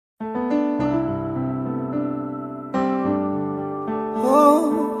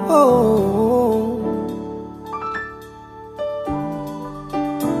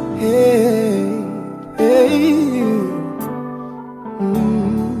Hey, hey.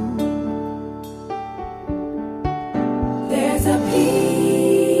 There's a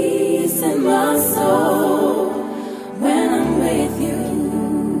peace in my soul when I'm with you.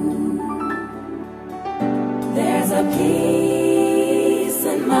 There's a peace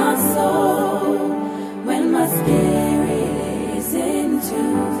in my soul when my spirit is in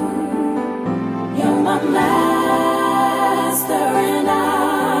tune. You're my master and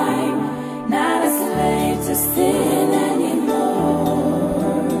I'm not a slave to sin anymore.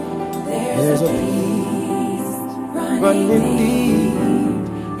 There's a peace running deep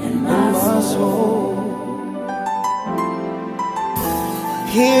in my soul.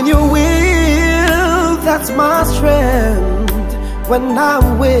 In your will, that's my strength when I'm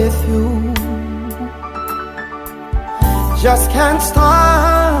with you. Just can't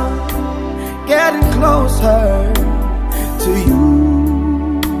stop getting closer to you.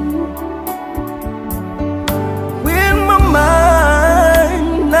 When my mind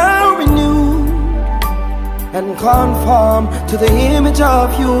now renewed and conformed to the image of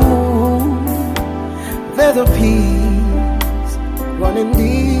you, there's a peace running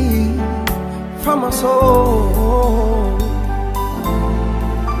deep from my soul.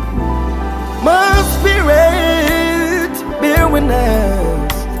 My spirit bear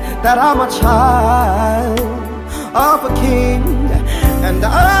witness that I'm a child of a king, and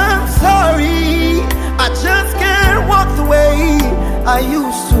I'm sorry I just can't walk the way I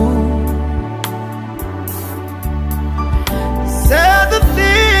used to. Say the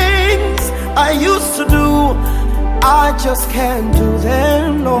things I used to do, I just can't do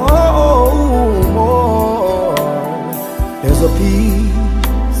them no more. There's a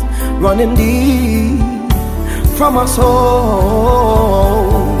peace running deep from my soul.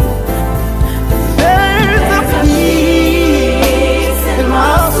 There's a peace in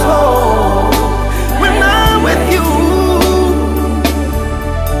my soul when I'm with you.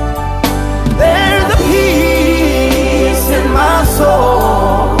 There's a peace in my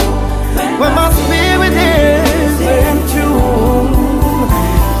soul when my spirit is in tune.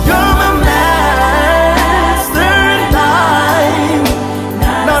 You're my master and I'm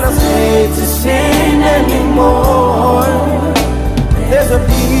not a slave to sin anymore. There's a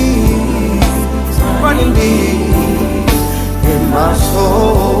peace running deep in my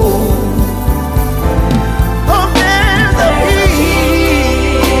soul. Oh, there's a peace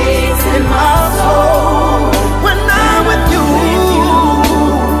in my soul when I'm with you.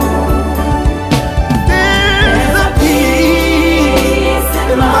 There's a peace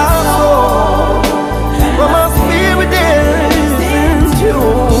in my soul when my spirit is in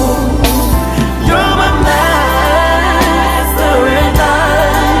tune. You're my master and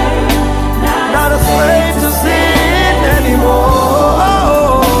I'm not a slave to sin anymore.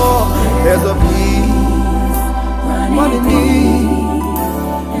 There's a peace running deep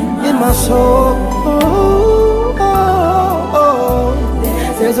in my soul.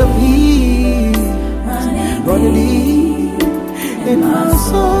 There's a peace running deep in my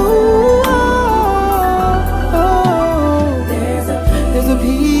soul.